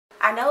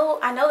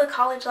I know the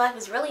college life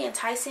is really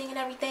enticing and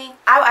everything.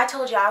 I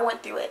told you I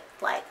went through it.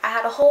 Like, I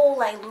had a whole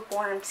like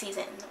lukewarm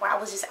season where I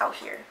was just out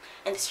here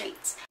in the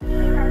streets.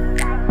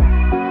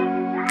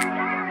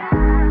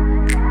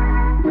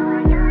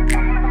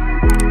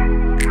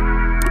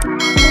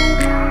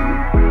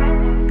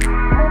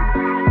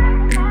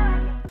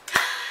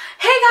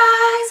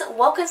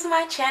 Welcome to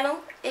my channel.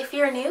 If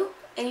you're new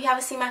and you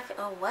haven't seen my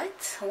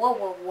what?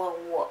 Whoa.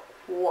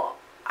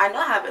 I know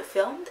I haven't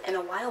filmed in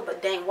a while,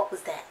 but dang, what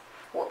was that?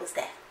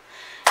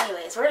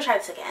 Anyways, we're gonna try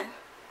this again.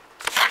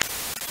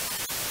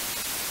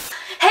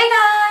 Hey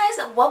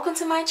guys, welcome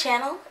to my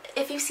channel.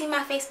 If you've seen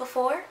my face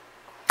before.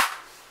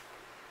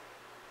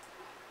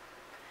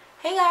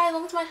 Hey guys,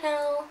 welcome to my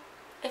channel.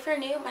 If you're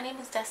new, my name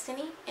is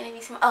Destiny, and if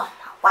you see my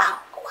wow.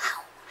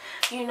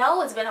 You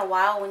know it's been a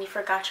while when you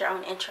forgot your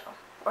own intro.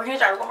 We're gonna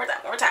try it one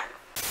more time.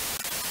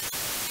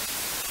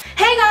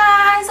 Hey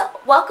guys,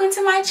 welcome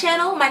to my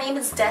channel. My name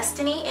is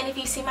Destiny, and if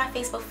you've seen my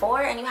face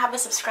before and you haven't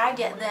subscribed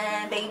yet,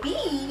 then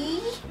baby,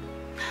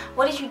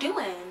 what are you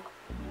doing?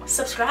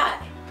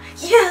 Subscribe.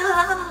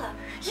 Yeah,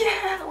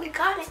 we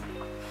got it.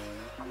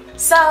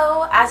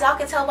 So as y'all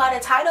can tell by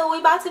the title, we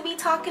about to be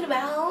talking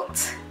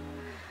about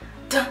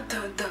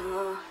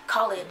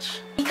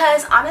college.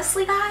 Because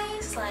honestly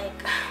guys, like,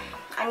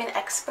 I'm an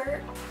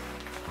expert.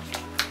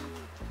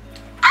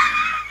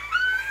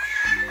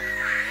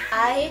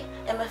 I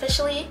am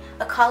officially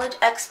a college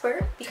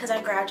expert because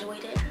I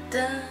graduated.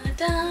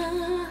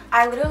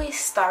 I literally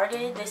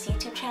started this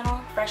YouTube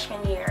channel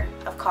freshman year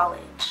of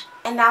college,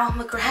 and now I'm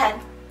a grad.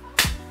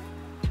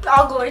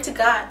 All glory to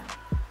God,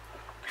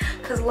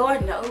 because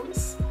Lord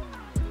knows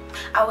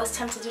I was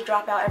tempted to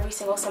drop out every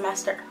single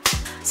semester.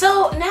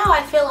 So now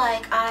I feel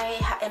like I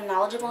am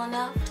knowledgeable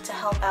enough to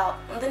help out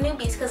the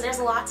newbies, because there's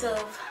lots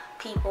of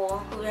people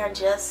who are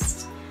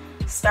just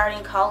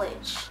starting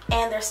college,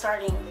 and they're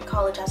starting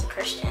college as a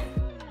Christian.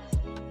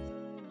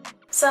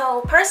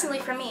 So personally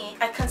for me,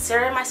 I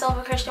considered myself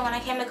a Christian when I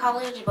came to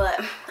college, but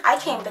I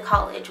came to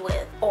college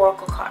with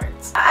oracle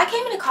cards. I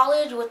came into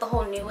college with the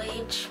whole new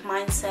age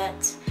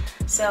mindset.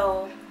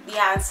 So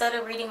yeah, instead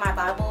of reading my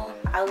Bible,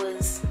 I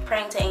was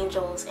praying to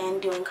angels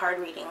and doing card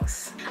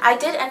readings. I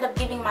did end up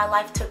giving my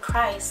life to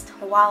Christ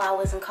while I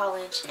was in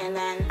college, and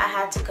then I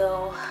had to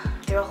go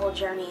through a whole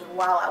journey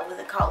while I was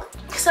in college.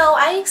 So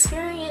I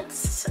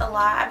experienced a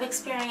lot. I've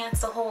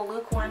experienced the whole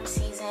lukewarm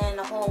season,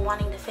 the whole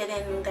wanting to fit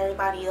in with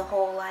everybody, the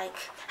whole like,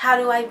 how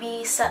do I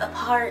be set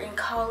apart in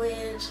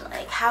college?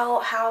 Like,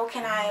 how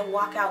can I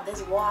walk out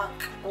this walk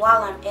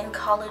while I'm in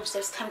college?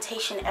 There's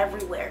temptation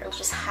everywhere.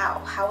 Just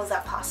how is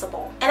that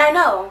possible? And I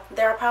know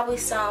there are probably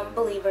some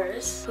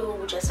believers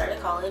who just started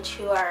college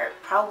who are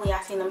probably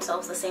asking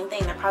themselves the same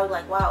thing. They're probably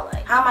like, wow,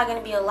 like, how am I going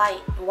to be a light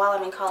while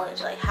I'm in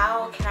college? Like,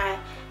 how can I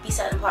be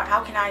set apart?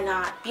 How can I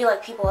not be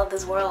like people of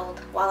this world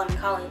while I'm in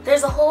college?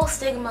 There's a whole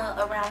stigma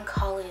around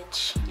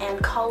college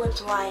and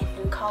college life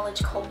and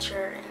college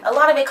culture, and a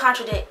lot of it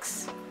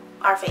contradicts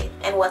our faith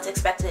and what's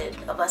expected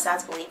of us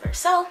as believers.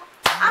 So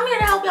I'm here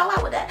to help y'all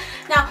out with that.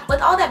 Now,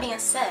 with all that being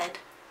said,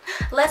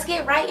 let's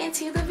get right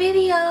into the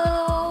video.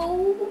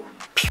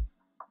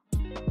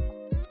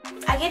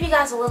 I gave you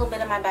guys a little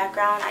bit of my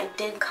background. I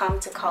did come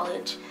to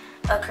college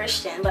a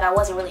Christian, but I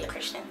wasn't really a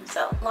Christian.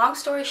 So long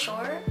story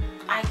short,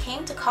 I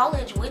came to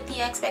college with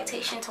the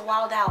expectation to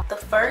wild out. The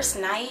first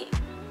night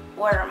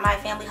where my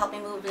family helped me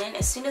move in,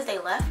 as soon as they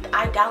left,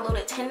 I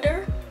downloaded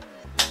Tinder.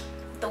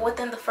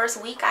 Within the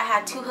first week, I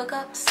had 2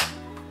 hookups.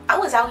 I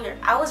was out here.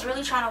 I was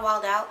really trying to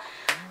wild out,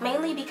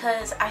 mainly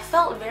because I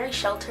felt very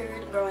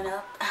sheltered growing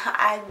up.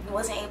 I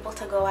wasn't able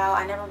to go out.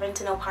 I never been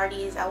to no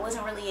parties. I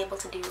wasn't really able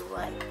to do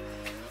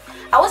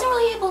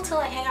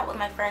hang out with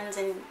my friends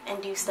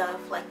and do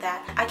stuff like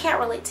that. I can't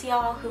relate to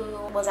y'all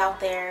who was out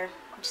there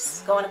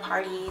just going to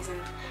parties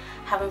and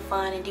having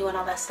fun and doing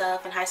all that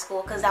stuff in high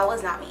school, because that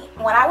was not me.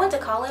 When I went to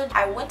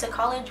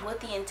college with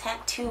the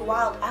intent to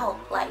wild out.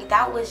 Like,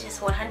 that was just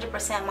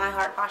 100% my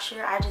heart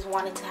posture. I just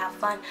wanted to have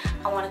fun.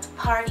 I wanted to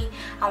party.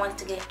 I wanted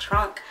to get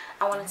drunk.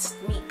 I wanted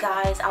to meet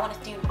guys. I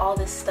wanted to do all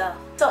this stuff.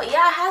 So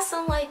yeah, I had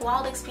some like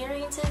wild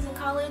experiences in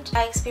college.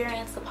 I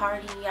experienced the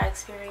party. I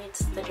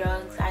experienced the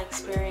drugs. I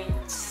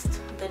experienced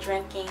the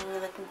drinking,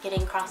 the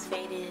getting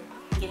crossfaded,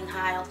 getting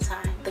high all the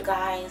time, the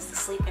guys, the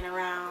sleeping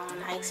around.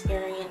 I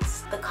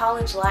experienced the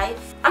college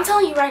life. I'm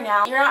telling you right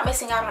now, you're not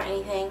missing out on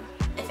anything.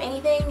 If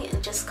anything,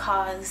 it just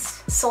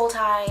caused soul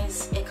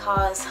ties, it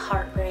caused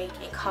heartbreak,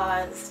 it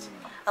caused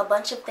a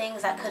bunch of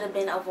things that could have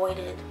been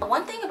avoided.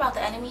 One thing about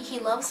the enemy, he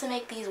loves to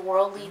make these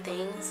worldly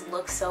things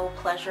look so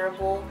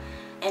pleasurable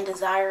and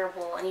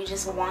desirable, and you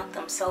just want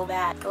them so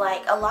bad.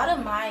 Like, a lot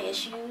of my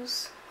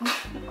issues,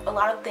 a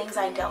lot of things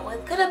I dealt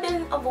with could have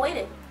been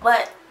avoided,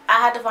 but I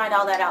had to find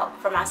all that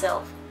out for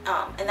myself.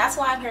 And that's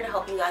why I'm here to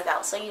help you guys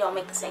out so you don't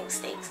make the same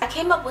mistakes. I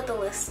came up with a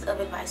list of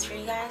advice for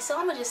you guys, so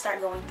I'm gonna just start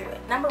going through it.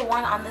 Number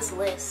 1 on this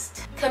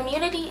list,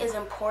 community is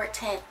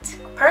important.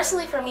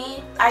 Personally for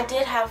me, I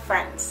did have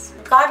friends.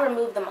 God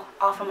removed them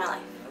all from my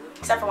life,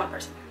 except for one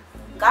person.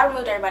 God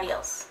removed everybody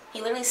else. He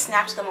literally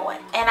snatched them away.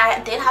 And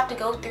I did have to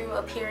go through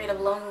a period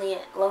of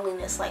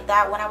loneliness like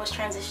that when I was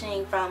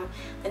transitioning from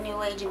the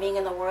new age and being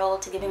in the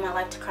world to giving my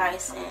life to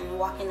Christ and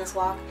walking this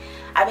walk.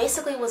 I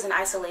basically was in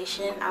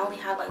isolation. I only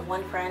had like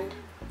one friend,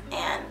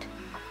 and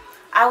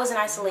I was in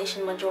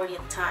isolation majority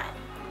of the time.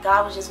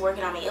 God was just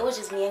working on me. It was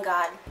just me and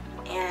God.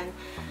 And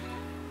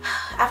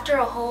after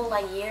a whole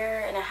like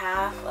year and a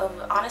half of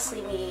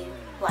honestly me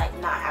like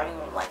not having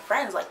like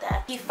friends like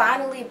that, He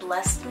finally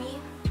blessed me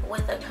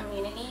with a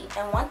community.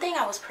 And one thing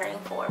I was praying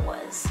for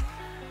was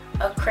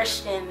a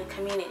Christian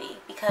community,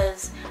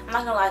 because I'm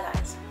not gonna lie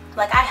guys,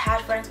 like I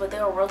had friends, but they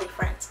were worldly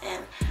friends.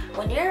 And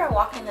when you're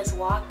walking this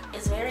walk,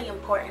 it's very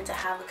important to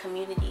have a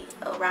community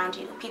around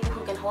you, people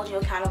who can hold you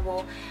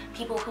accountable,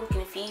 people who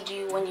can feed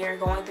you when you're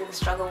going through the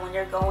struggle, when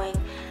you're going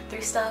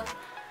through stuff.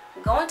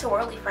 Going to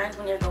worldly friends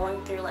when you're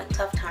going through like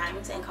tough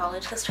times in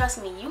college, because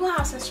trust me, you're gonna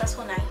have some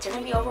stressful nights, you're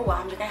gonna be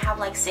overwhelmed, you're gonna have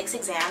like 6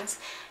 exams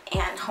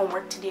and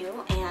homework to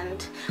do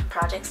and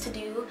projects to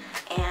do,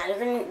 and you're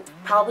gonna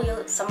probably,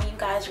 some of you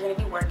guys are gonna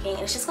be working,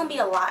 and it's just gonna be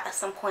a lot at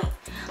some point.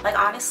 Like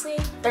honestly,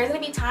 there's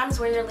gonna be times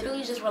where you're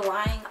literally just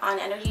relying on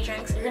energy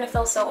drinks. You're gonna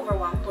feel so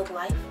overwhelmed with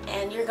life,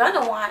 and you're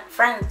gonna want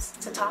friends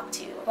to talk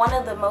to. One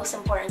of the most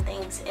important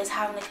things is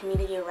having a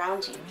community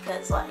around you,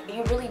 because like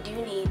you really do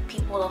need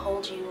people to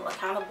hold you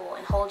accountable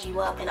and hold you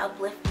up and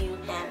uplift you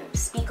and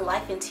speak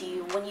life into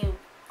you when you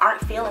aren't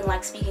feeling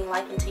like speaking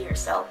life into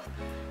yourself.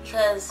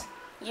 Because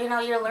you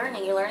know, you're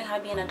learning how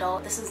to be an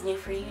adult. This is new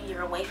for you.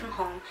 You're away from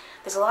home.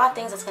 There's a lot of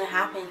things that's gonna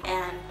happen,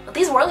 and with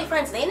these worldly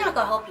friends, they're not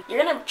gonna help you.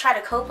 You're gonna try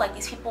to cope like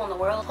these people in the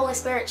world. Holy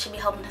Spirit should be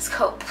helping us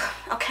cope.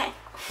 Okay,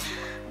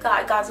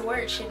 God's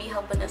word should be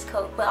helping us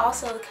cope, but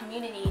also the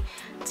community,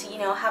 to, you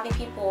know, having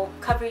people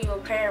cover you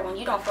in prayer when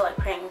you don't feel like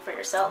praying for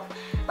yourself.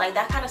 Like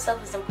that kind of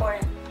stuff is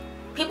important.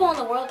 People in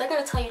the world, they're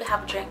gonna tell you to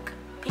have a drink.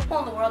 People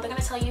in the world, they're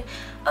gonna tell you,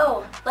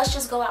 oh, let's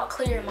just go out,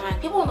 clear your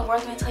mind. People in the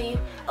world are gonna tell you,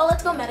 oh,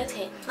 let's go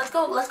meditate. Let's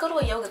go to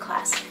a yoga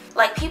class.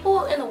 Like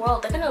people in the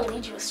world, they're gonna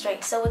lead you astray.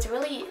 So it's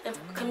really,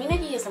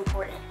 community is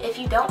important. If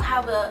you don't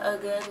have a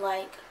good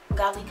like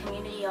godly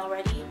community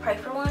already, pray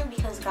for one,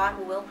 because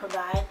God will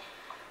provide.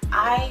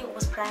 I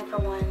was praying for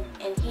one,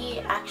 and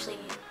He actually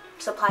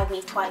supplied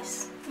me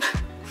twice.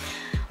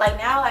 Like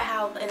now I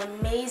have an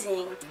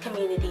amazing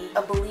community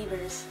of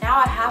believers. Now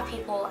I have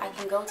people I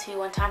can go to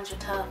when times are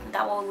tough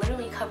that will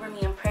literally cover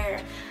me in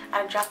prayer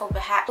at a drop of a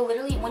hat. So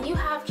literally, when you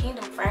have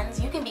kingdom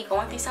friends, you can be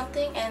going through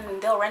something and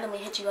they'll randomly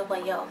hit you up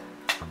like, yo,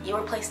 you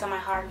were placed on my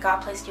heart.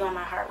 God placed you on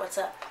my heart. What's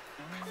up?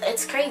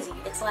 It's crazy.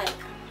 It's like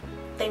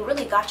they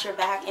really got your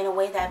back in a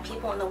way that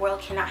people in the world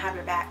cannot have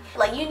your back.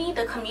 Like you need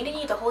the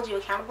community to hold you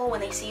accountable when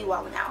they see you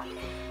walking out,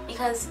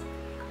 because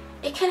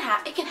it can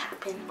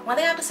happen. One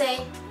thing I have to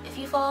say, if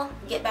you fall,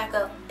 get back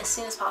up as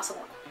soon as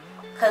possible.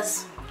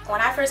 Because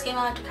when I first came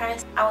on to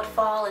Christ, I would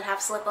fall and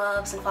have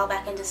slip-ups and fall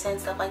back into sin,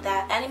 stuff like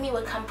that. Enemy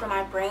would come from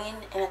my brain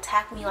and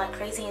attack me like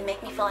crazy and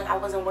make me feel like I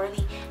wasn't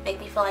worthy, make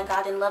me feel like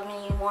God didn't love me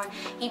anymore.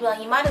 He'd be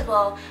like, you might as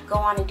well go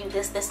on and do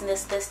this, this, and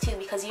this too,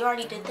 because you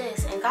already did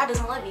this and God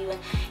doesn't love you. And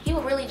He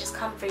will really just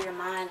come for your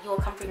mind. He will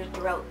come for your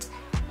throat.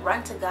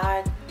 Run to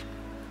God.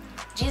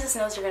 Jesus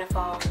knows you're going to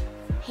fall.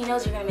 He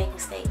knows you're going to make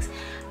mistakes.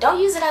 Don't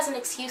use it as an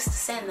excuse to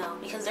sin though,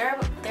 because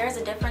there's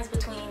a difference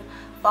between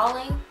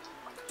falling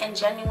and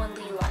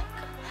genuinely like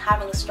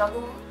having a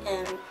struggle,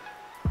 and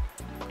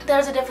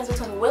there's a difference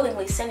between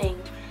willingly sinning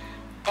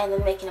and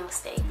then making a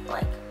mistake.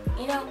 Like,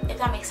 you know, if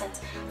that makes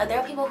sense. Like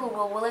there are people who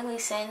will willingly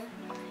sin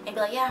and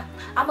be like, yeah,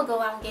 I'm gonna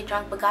go out and get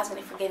drunk, but God's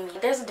gonna forgive me.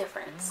 There's a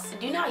difference.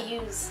 Do not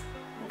use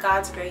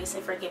God's grace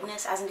and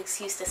forgiveness as an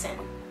excuse to sin.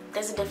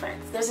 There's a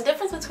difference. There's a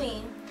difference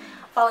between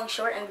falling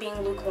short and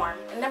being lukewarm.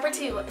 And number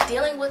 2,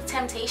 dealing with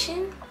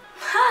temptation.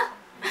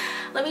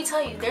 Let me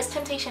tell you, there's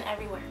temptation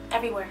everywhere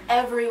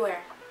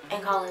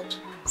in college.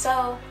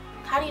 So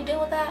how do you deal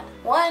with that?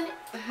 1,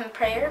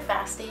 prayer,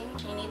 fasting.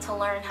 You need to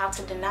learn how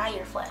to deny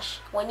your flesh.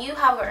 When you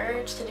have an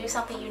urge to do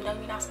something you know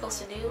you're not supposed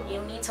to do,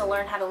 you need to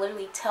learn how to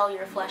literally tell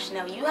your flesh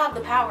no. You have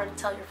the power to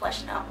tell your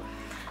flesh no.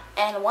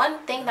 And one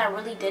thing that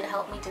really did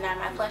help me deny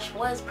my flesh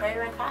was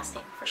prayer and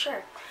fasting, for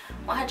sure,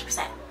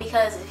 100%.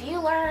 Because if you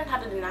learn how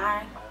to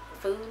deny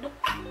food,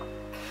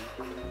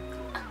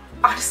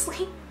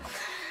 honestly,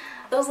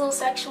 those little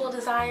sexual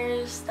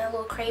desires, that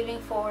little craving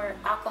for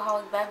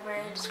alcoholic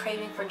beverage,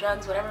 craving for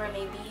drugs, whatever it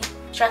may be,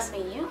 trust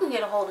me, you can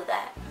get a hold of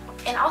that.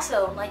 And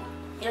also, like,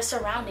 your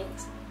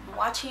surroundings.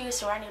 Watch who you're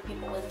surrounding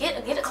people with.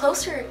 Get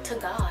closer to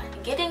God.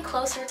 Getting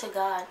closer to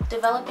God.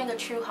 Developing a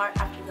true heart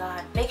after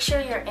God. Make sure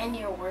you're in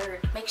your word.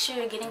 Make sure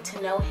you're getting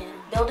to know Him.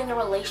 Building a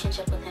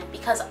relationship with Him.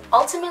 Because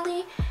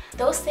ultimately,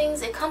 those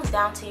things, it comes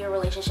down to your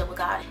relationship with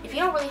God. If you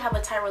don't really have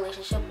a tight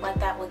relationship like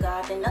that with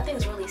God, then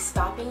nothing's really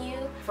stopping you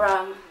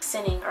from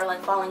sinning or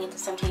like falling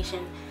into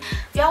temptation.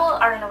 If y'all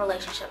are in a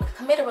relationship, a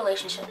committed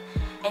relationship,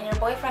 and your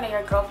boyfriend or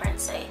your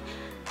girlfriend say,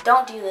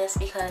 don't do this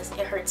because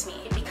it hurts me,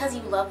 because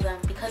you love them,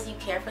 because you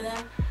care for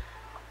them,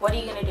 what are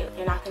you going to do?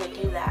 You're not going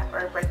to do that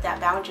or break that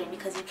boundary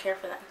because you care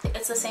for them.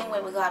 It's the same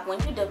way with God. When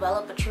you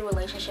develop a true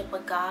relationship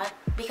with God,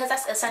 because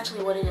that's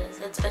essentially what it is,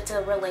 it's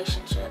a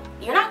relationship,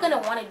 you're not going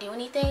to want to do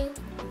anything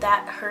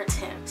that hurts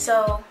him.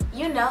 So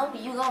you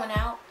going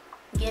out,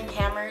 getting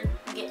hammered,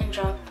 getting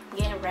drunk,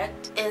 getting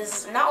wrecked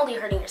is not only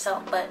hurting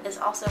yourself, but it's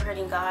also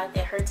hurting God.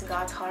 It hurts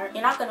God's heart.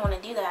 You're not going to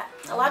want to do that.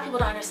 A lot of people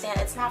don't understand.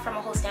 It's not from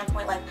a whole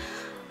standpoint, like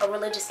a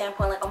religious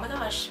standpoint, like, oh my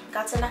gosh,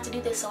 God said not to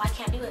do this, so I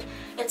can't do it.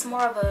 It's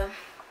more of a,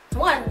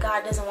 one,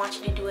 God doesn't want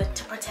you to do it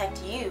to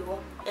protect you.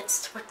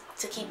 It's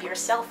to keep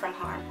yourself from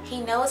harm.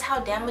 He knows how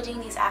damaging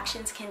these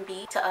actions can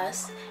be to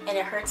us, and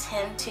it hurts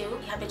him too.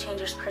 You have to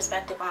change your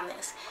perspective on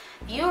this.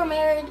 If you are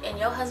married and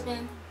your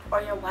husband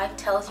or your wife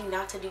tells you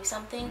not to do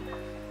something,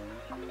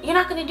 you're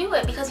not going to do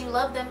it because you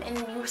love them and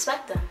you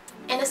respect them.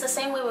 And it's the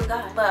same way with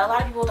God, but a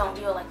lot of people don't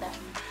do it like that.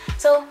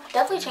 So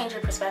definitely change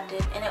your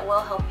perspective, and it will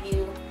help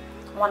you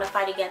want to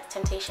fight against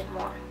temptation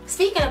more.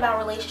 Speaking about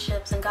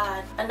relationships and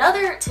God,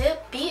 another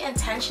tip, be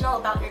intentional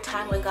about your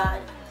time with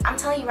God. I'm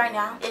telling you right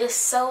now, it is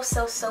so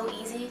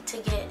easy to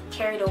get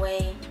carried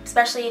away,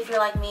 especially if you're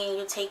like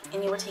me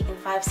and you were taking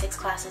 5-6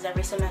 classes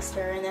every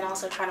semester, and then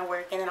also trying to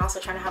work, and then also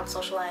trying to have a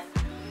social life.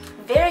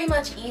 Very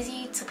much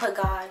easy to put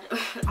God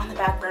on the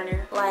back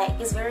burner. Like,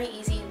 it's very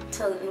easy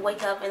to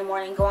wake up in the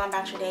morning, go on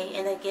about your day,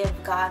 and then give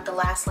God the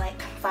last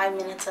like 5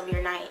 minutes of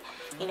your night,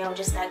 you know,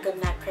 just that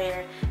good night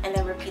prayer, and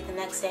then repeat the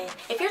next day.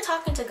 If you're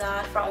talking to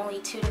God for only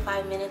 2 to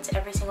 5 minutes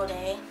every single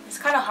day, it's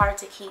kind of hard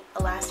to keep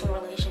a lasting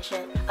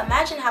relationship.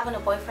 Imagine having a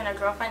boyfriend or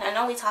girlfriend and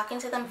only talking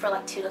to them for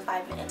like 2 to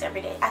 5 minutes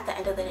every day. At the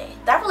end of the day,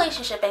 that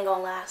relationship ain't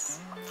gonna last.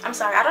 I'm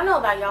sorry, I don't know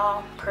about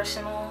y'all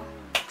personal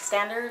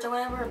standards or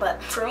whatever,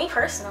 but for me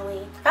personally,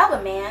 if I have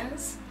a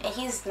man's and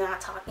he's not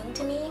talking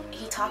to me,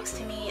 he talks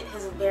to me at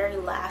his very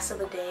last of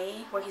the day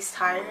where he's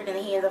tired, and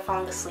then he ends up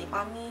falling asleep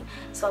on me,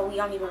 so we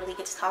don't even really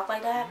get to talk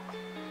like that,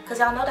 because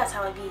y'all know that's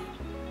how it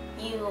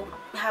be. You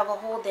have a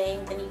whole day,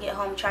 then you get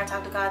home, try to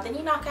talk to God, then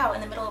you knock out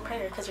in the middle of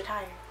prayer because you're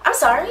tired. I'm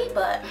sorry,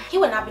 but he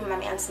would not be my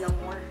man's no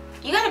more.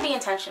 You gotta be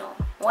intentional.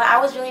 When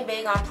I was really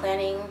big on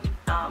planning,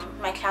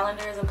 my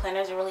calendars and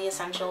planners are really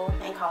essential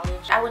in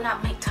college. I would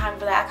not make time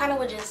for that. I kind of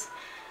would just,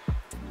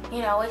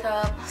 you know, wake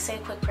up, say a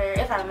quick prayer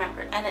if I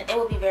remembered, and it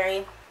would be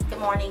very good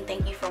morning,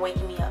 thank you for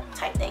waking me up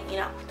type thing, you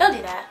know. Don't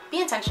do that.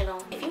 Be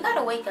intentional. If you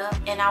gotta wake up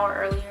an hour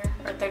earlier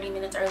or 30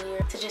 minutes earlier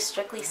to just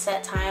strictly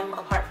set time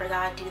apart for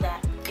God, do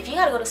that. If you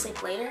gotta go to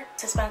sleep later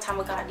to spend time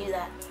with God, do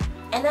that.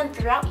 And then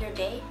throughout your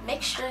day,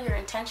 make sure you're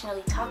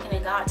intentionally talking to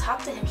God.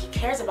 Talk to him. He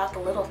cares about the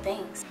little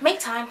things. Make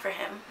time for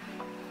him.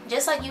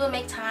 Just like you would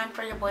make time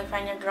for your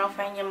boyfriend, your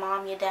girlfriend, your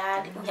mom, your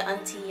dad, your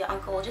auntie, your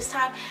uncle. Just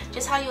how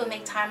you would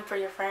make time for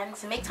your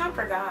friends. Make time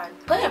for God.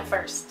 Put him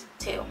first,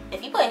 too.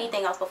 If you put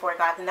anything else before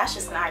God, then that's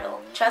just an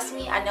idol. Trust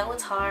me, I know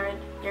it's hard.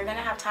 You're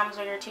gonna have times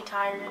where you're too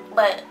tired.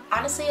 But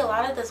honestly, a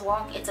lot of this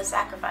walk, it's a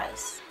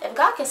sacrifice. If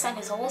God can send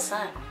his whole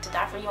son to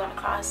die for you on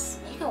the cross,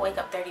 you can wake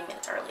up 30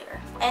 minutes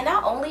earlier. And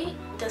not only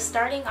does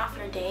starting off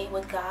your day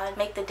with God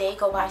make the day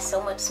go by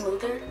so much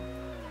smoother,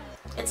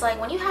 it's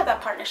like when you have that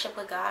partnership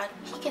with God,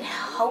 he can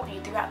help you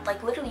throughout.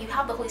 Like literally, you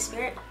have the Holy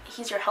Spirit.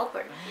 He's your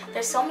helper.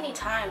 There's so many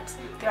times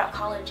throughout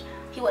college,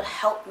 he would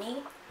help me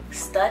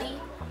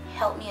study,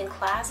 help me in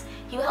class.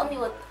 He would help me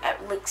with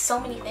like so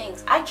many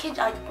things. I kid,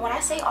 like when I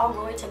say all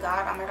glory to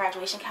God on my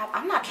graduation cap,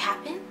 I'm not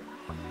capping.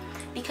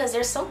 Because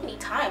there's so many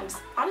times,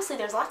 honestly,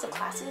 there's lots of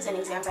classes and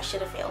exams I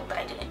should have failed, but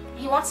I didn't.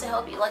 He wants to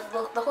help you. Like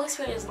the Holy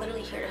Spirit is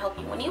literally here to help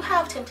you. When you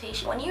have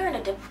temptation, when you're in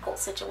a difficult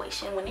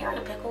situation, when you're in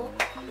a pickle,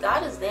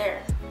 God is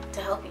there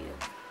to help you.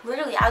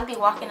 Literally, I'd be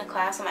walking to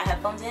class with my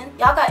headphones in.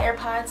 Y'all got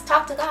AirPods,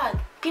 talk to God.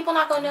 People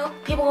not gonna know.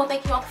 People gonna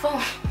think you're on the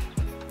phone.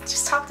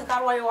 Just talk to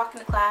God while you're walking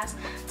to class.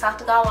 Talk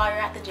to God while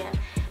you're at the gym.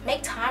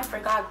 Make time for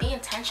God. Be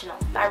intentional.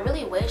 I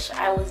really wish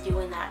I was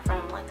doing that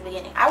from like the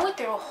beginning. I went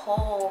through a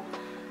whole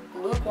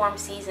lukewarm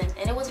season,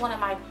 and it was one of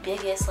my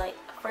biggest, like,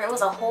 for it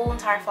was a whole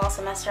entire fall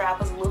semester. I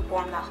was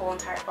lukewarm that whole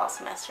entire fall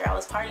semester. I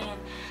was partying,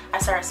 I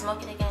started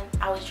smoking again,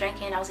 I was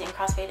drinking, I was getting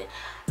crossfaded.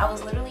 I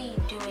was literally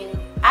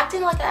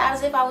acting like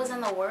as if I was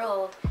in the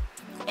world.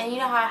 And you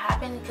know how it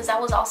happened? Because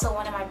that was also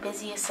one of my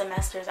busiest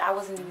semesters. I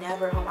was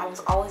never home. I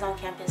was always on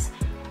campus,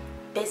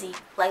 busy.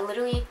 Like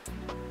literally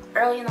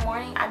early in the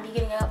morning, I'd be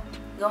getting up,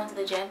 going to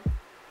the gym,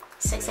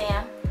 6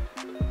 a.m.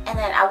 and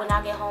then I would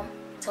not get home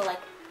till like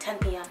 10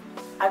 p.m.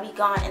 I'd be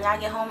gone, and then I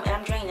get home and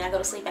I'm drained and I go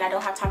to sleep and I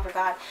don't have time for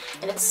God.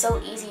 And it's so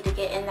easy to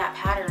get in that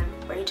pattern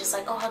where you're just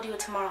like, oh, I'll do it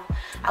tomorrow.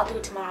 I'll do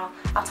it tomorrow.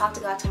 I'll talk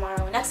to God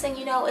tomorrow. And next thing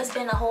you know, it's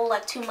been a whole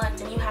like 2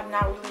 months and you have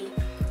not really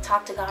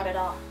talked to God at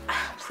all.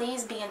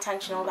 Please be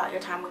intentional about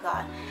your time with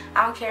God.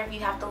 I don't care if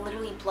you have to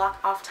literally block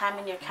off time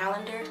in your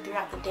calendar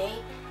throughout the day.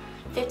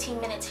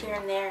 15 minutes here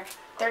and there,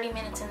 30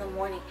 minutes in the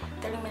morning,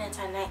 30 minutes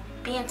at night.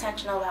 Be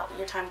intentional about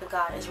your time with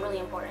God. It's really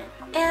important.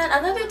 And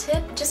another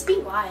tip, just be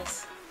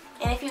wise.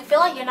 And if you feel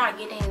like you're not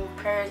getting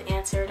prayers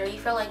answered, or you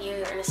feel like you're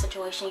in a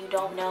situation you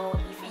don't know,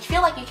 you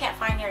feel like you can't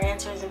find your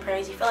answers in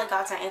prayers, you feel like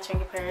God's not answering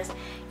your prayers,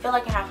 you feel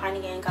like you're not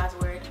finding it in God's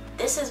word,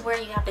 this is where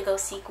you have to go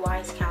seek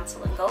wise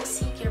counseling. Go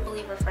seek your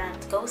believer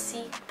friends. Go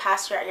seek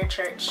pastor at your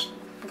church.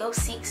 go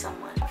seek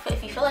someone.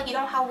 If you feel like you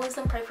don't have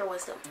wisdom, pray for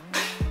wisdom.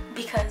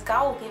 Because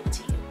God will give it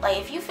to you. Like,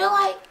 if you feel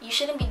like you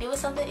shouldn't be doing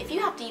something, if you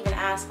have to even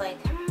ask, like,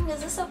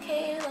 is this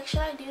okay? Like,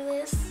 should I do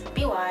this?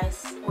 Be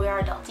wise. We are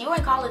adults. You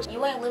in college,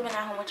 you ain't living at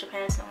home with your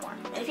parents no more.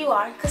 And if you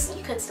are, because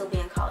you could still be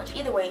in college.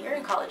 Either way, you're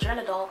in college, you're an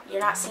adult,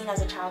 you're not seen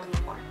as a child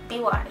anymore. Be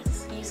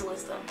wise. Use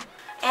wisdom.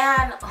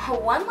 And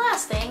one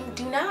last thing,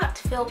 do not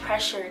feel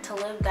pressure to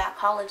live that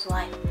college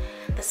life.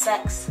 The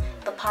sex,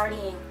 the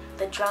partying,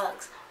 the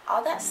drugs,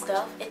 all that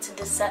stuff, it's a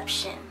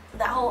deception.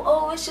 That whole,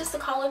 oh, it's just the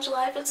college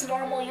life, it's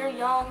normal, you're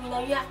young, you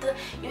know, you have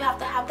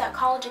to have that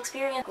college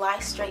experience.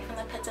 Lies straight from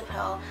the pits of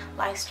hell,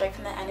 lies straight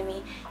from the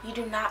enemy. You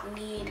do not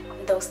need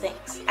those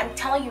things. I'm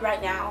telling you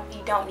right now,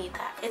 you don't need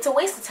that. It's a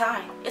waste of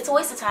time. It's a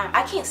waste of time.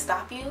 I can't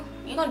stop you.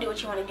 You're gonna do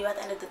what you want to do at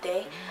the end of the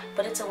day,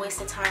 but it's a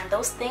waste of time.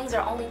 Those things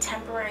are only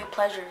temporary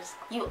pleasures.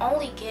 You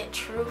only get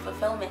true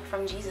fulfillment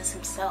from Jesus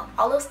himself.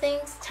 All those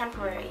things,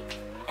 temporary.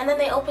 And then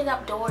they open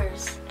up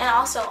doors. And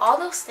also, all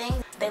those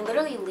things, they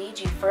literally lead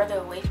you further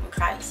away from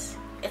Christ.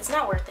 It's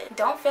not worth it.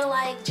 Don't feel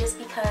like just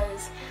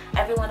because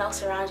everyone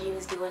else around you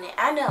is doing it.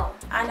 I know,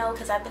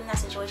 because I've been in that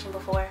situation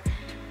before.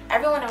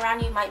 Everyone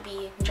around you might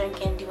be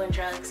drinking, doing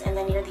drugs, and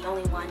then you're the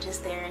only one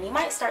just there. And you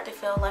might start to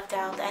feel left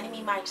out. The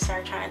enemy might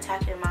start trying to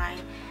attack your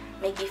mind,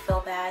 make you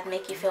feel bad,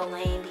 make you feel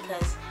lame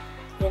because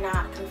you're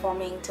not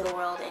conforming to the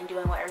world and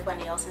doing what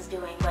everybody else is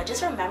doing. But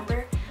just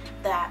remember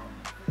that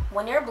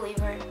when you're a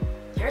believer,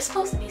 you're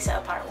supposed to be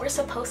set apart. We're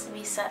supposed to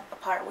be set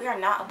apart. We are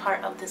not a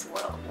part of this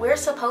world. We're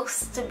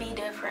supposed to be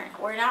different.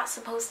 We're not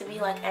supposed to be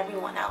like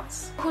everyone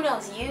else. Who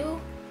knows,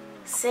 you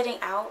sitting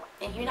out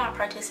and you not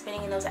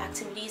participating in those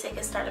activities, it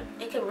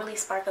could really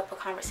spark up a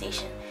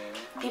conversation.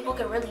 People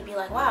could really be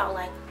like, wow,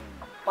 like,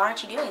 why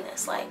aren't you doing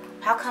this? Like,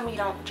 how come you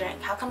don't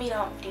drink? How come you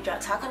don't do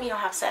drugs? How come you don't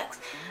have sex?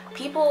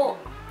 People,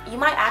 you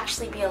might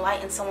actually be a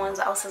light in someone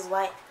else's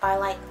life by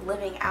like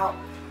living out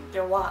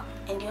your walk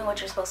and doing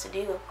what you're supposed to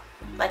do.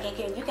 Like,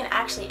 you can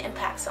actually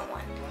impact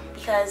someone,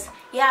 because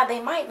yeah,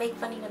 they might make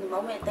fun of you in the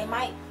moment. It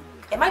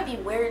might be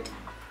weird.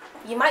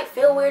 You might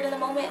feel weird in the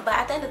moment, but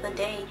at the end of the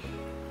day,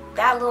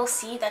 that little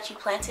seed that you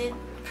planted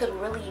could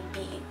really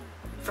be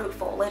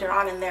fruitful later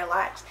on in their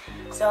lives.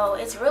 So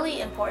it's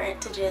really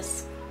important to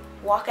just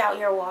walk out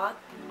your walk,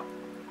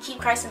 keep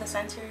Christ in the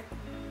center,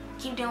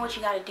 keep doing what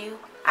you got to do.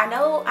 I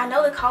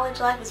know the college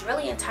life is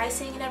really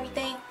enticing and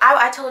everything.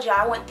 I told you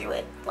I went through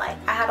it. Like,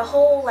 I had a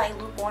whole like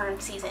lukewarm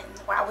season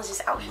where I was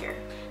just out here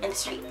in the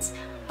streets.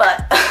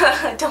 But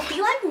don't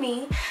be like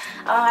me.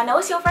 I know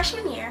it's your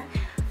freshman year.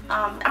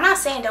 I'm not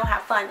saying don't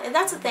have fun. And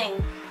that's the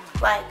thing.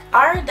 Like,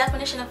 our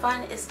definition of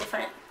fun is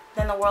different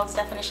than the world's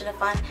definition of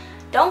fun.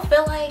 Don't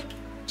feel like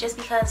just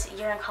because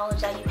you're in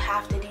college that you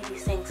have to do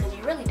these things, because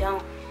you really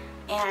don't.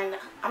 And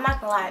I'm not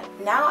gonna lie,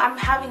 now I'm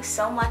having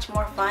so much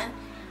more fun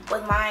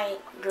with my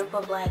group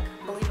of like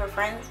believer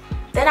friends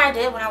than I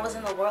did when I was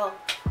in the world.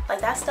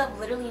 Like, that stuff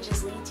literally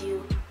just leads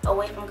you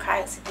away from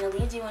Christ, and it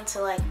leads you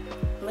into like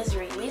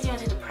misery, it leads you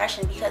into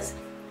depression, because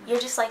you're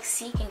just like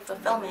seeking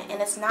fulfillment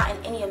and it's not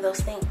in any of those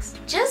things.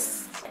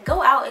 Just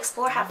go out,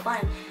 explore, have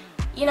fun.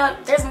 You know,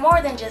 there's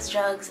more than just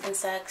drugs and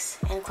sex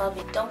and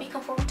clubbing. Don't be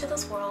conformed to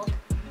this world.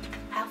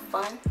 Have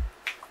fun,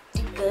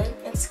 do good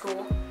in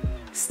school,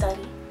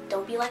 study.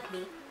 Don't be like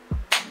me,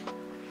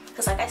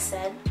 because like I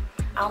said,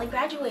 I only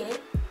graduated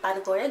by the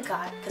glory of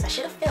God, because I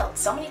should have failed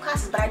so many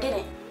classes, but I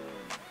didn't.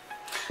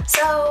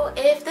 So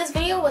if this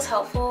video was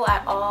helpful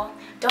at all,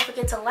 don't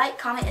forget to like,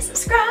 comment, and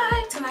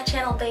subscribe to my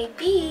channel,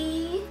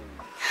 baby.